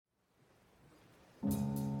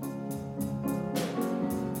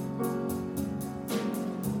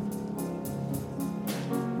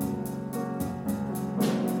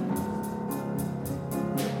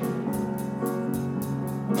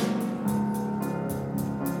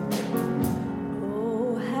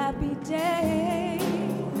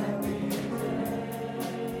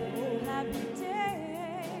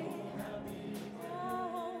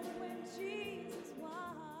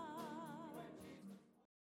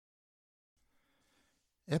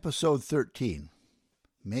Episode 13,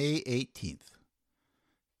 May 18th.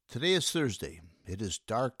 Today is Thursday. It is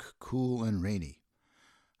dark, cool, and rainy.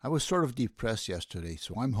 I was sort of depressed yesterday,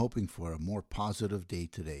 so I'm hoping for a more positive day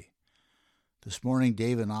today. This morning,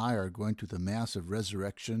 Dave and I are going to the Mass of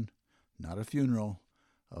Resurrection, not a funeral,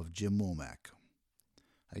 of Jim Womack.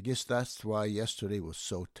 I guess that's why yesterday was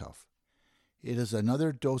so tough. It is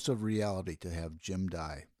another dose of reality to have Jim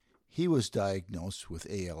die. He was diagnosed with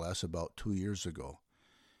ALS about 2 years ago.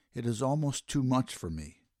 It is almost too much for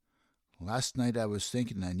me. Last night I was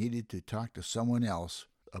thinking I needed to talk to someone else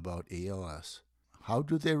about ALS. How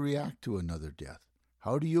do they react to another death?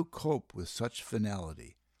 How do you cope with such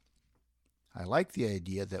finality? I like the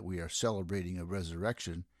idea that we are celebrating a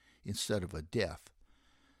resurrection instead of a death.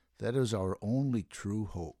 That is our only true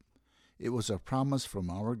hope. It was a promise from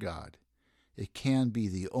our God. It can be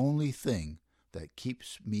the only thing that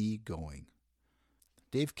keeps me going.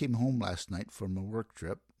 Dave came home last night from a work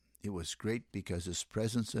trip. It was great because his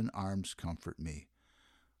presence and arms comfort me.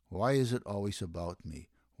 Why is it always about me?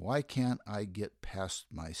 Why can't I get past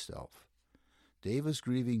myself? Dave is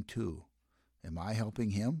grieving too. Am I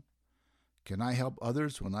helping him? Can I help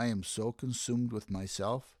others when I am so consumed with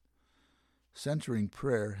myself? Centering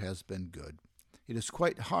prayer has been good. It is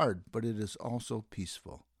quite hard, but it is also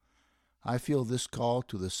peaceful. I feel this call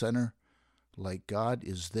to the center like God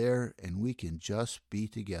is there and we can just be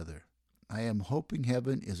together. I am hoping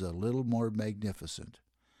heaven is a little more magnificent.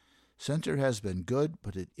 Center has been good,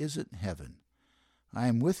 but it isn't heaven. I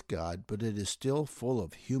am with God, but it is still full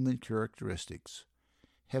of human characteristics.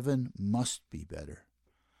 Heaven must be better.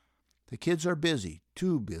 The kids are busy,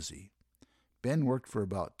 too busy. Ben worked for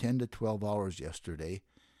about 10 to 12 hours yesterday.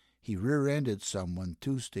 He rear-ended someone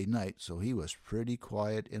Tuesday night, so he was pretty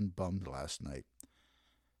quiet and bummed last night.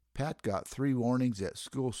 Pat got 3 warnings at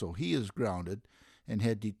school, so he is grounded and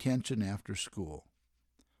had detention after school.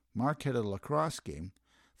 Mark had a lacrosse game.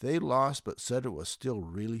 They lost but said it was still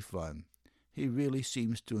really fun. He really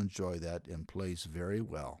seems to enjoy that and plays very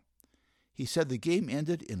well. He said the game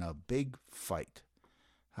ended in a big fight.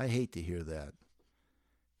 I hate to hear that.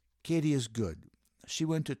 Katie is good. She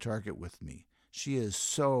went to Target with me. She is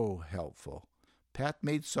so helpful. Pat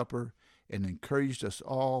made supper and encouraged us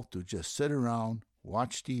all to just sit around,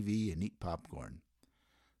 watch TV, and eat popcorn.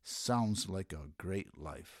 Sounds like a great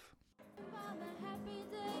life. On a happy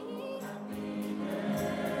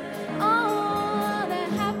day.